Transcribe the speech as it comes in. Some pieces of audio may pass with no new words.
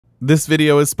This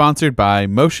video is sponsored by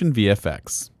Motion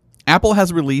VFX. Apple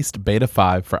has released Beta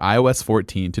 5 for iOS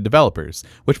 14 to developers,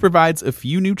 which provides a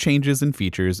few new changes and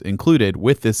features included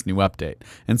with this new update.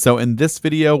 And so in this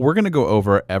video, we're going to go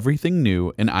over everything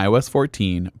new in iOS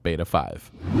 14 Beta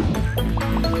 5.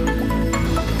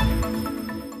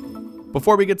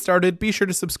 Before we get started, be sure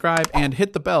to subscribe and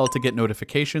hit the bell to get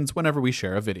notifications whenever we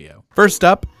share a video. First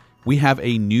up, we have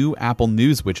a new Apple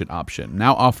News widget option,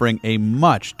 now offering a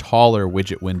much taller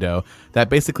widget window that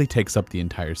basically takes up the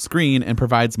entire screen and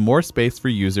provides more space for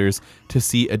users to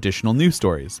see additional news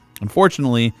stories.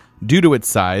 Unfortunately, due to its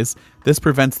size, this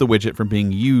prevents the widget from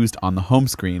being used on the home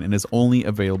screen and is only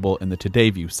available in the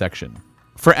Today View section.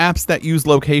 For apps that use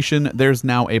location, there's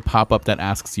now a pop-up that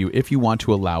asks you if you want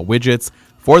to allow widgets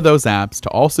for those apps to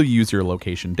also use your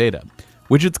location data.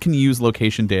 Widgets can use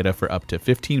location data for up to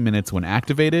 15 minutes when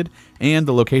activated, and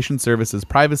the location service's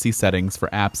privacy settings for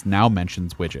apps now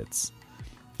mentions widgets.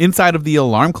 Inside of the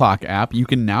alarm clock app, you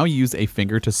can now use a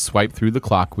finger to swipe through the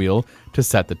clock wheel to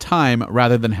set the time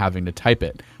rather than having to type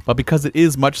it. But because it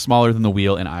is much smaller than the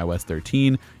wheel in iOS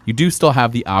 13, you do still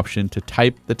have the option to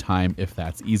type the time if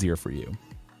that's easier for you.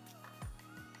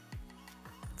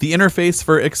 The interface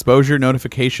for exposure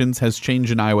notifications has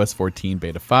changed in iOS 14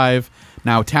 Beta 5.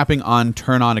 Now, tapping on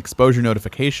Turn on Exposure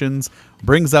Notifications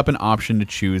brings up an option to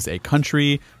choose a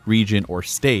country, region, or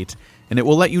state, and it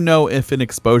will let you know if an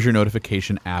exposure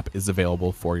notification app is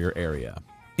available for your area.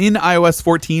 In iOS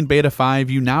 14 Beta 5,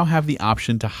 you now have the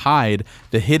option to hide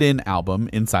the hidden album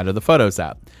inside of the Photos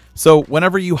app. So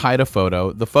whenever you hide a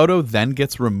photo, the photo then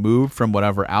gets removed from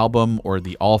whatever album or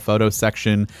the All Photos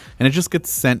section, and it just gets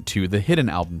sent to the Hidden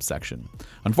Album section.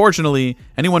 Unfortunately,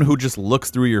 anyone who just looks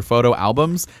through your photo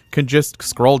albums can just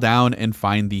scroll down and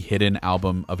find the hidden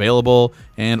album available,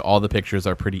 and all the pictures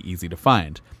are pretty easy to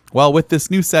find. Well, with this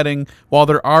new setting, while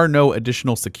there are no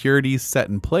additional securities set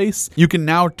in place, you can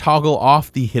now toggle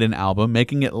off the hidden album,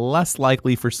 making it less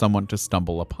likely for someone to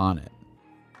stumble upon it.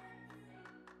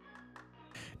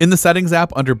 In the Settings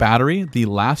app under Battery, the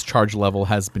last charge level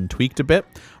has been tweaked a bit.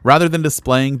 Rather than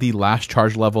displaying the last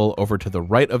charge level over to the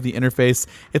right of the interface,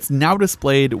 it's now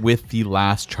displayed with the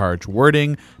last charge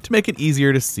wording to make it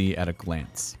easier to see at a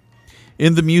glance.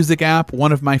 In the Music app,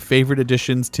 one of my favorite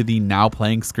additions to the Now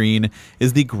Playing screen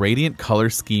is the gradient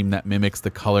color scheme that mimics the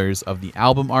colors of the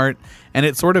album art, and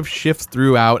it sort of shifts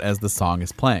throughout as the song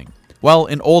is playing. Well,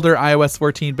 in older iOS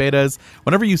 14 betas,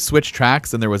 whenever you switch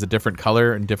tracks and there was a different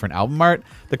color and different album art,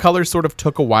 the colors sort of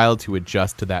took a while to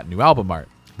adjust to that new album art.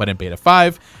 But in Beta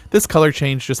 5, this color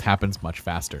change just happens much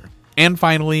faster. And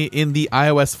finally, in the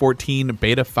iOS 14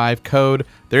 Beta 5 code,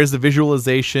 there's a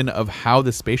visualization of how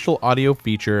the spatial audio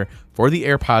feature for the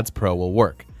AirPods Pro will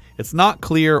work. It's not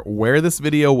clear where this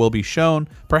video will be shown,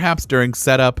 perhaps during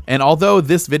setup, and although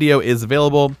this video is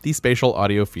available, the spatial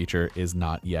audio feature is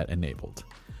not yet enabled.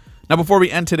 Now, before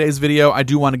we end today's video, I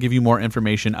do want to give you more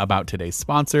information about today's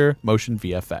sponsor, Motion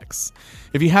VFX.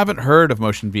 If you haven't heard of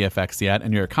Motion VFX yet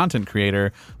and you're a content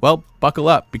creator, well, buckle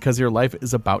up because your life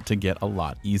is about to get a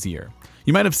lot easier.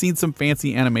 You might have seen some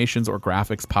fancy animations or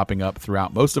graphics popping up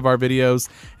throughout most of our videos,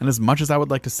 and as much as I would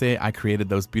like to say I created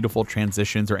those beautiful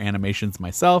transitions or animations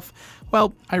myself,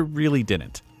 well, I really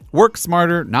didn't. Work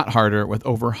smarter, not harder, with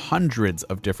over hundreds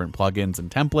of different plugins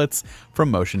and templates from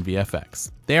Motion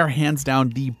VFX. They are hands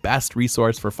down the best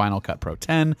resource for Final Cut Pro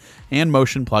 10 and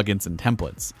Motion plugins and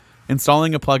templates.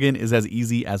 Installing a plugin is as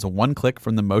easy as one click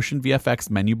from the Motion VFX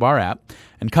menu bar app,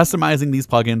 and customizing these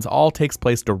plugins all takes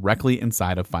place directly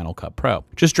inside of Final Cut Pro.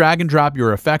 Just drag and drop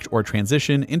your effect or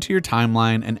transition into your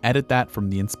timeline and edit that from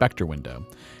the inspector window.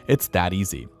 It's that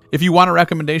easy. If you want a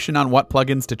recommendation on what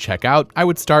plugins to check out, I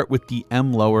would start with the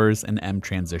M Lowers and M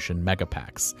Transition Mega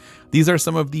Packs. These are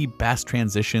some of the best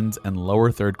transitions and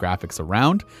lower third graphics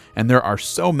around, and there are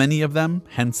so many of them,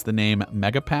 hence the name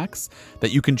Mega Packs,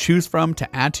 that you can choose from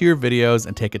to add to your videos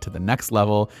and take it to the next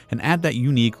level and add that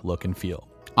unique look and feel.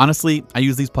 Honestly, I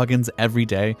use these plugins every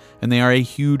day, and they are a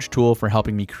huge tool for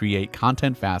helping me create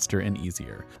content faster and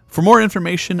easier. For more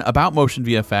information about Motion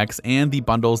VFX and the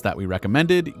bundles that we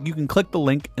recommended, you can click the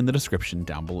link in the description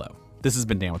down below. This has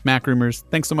been Dan with MacRumors.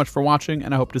 Thanks so much for watching,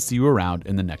 and I hope to see you around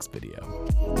in the next video.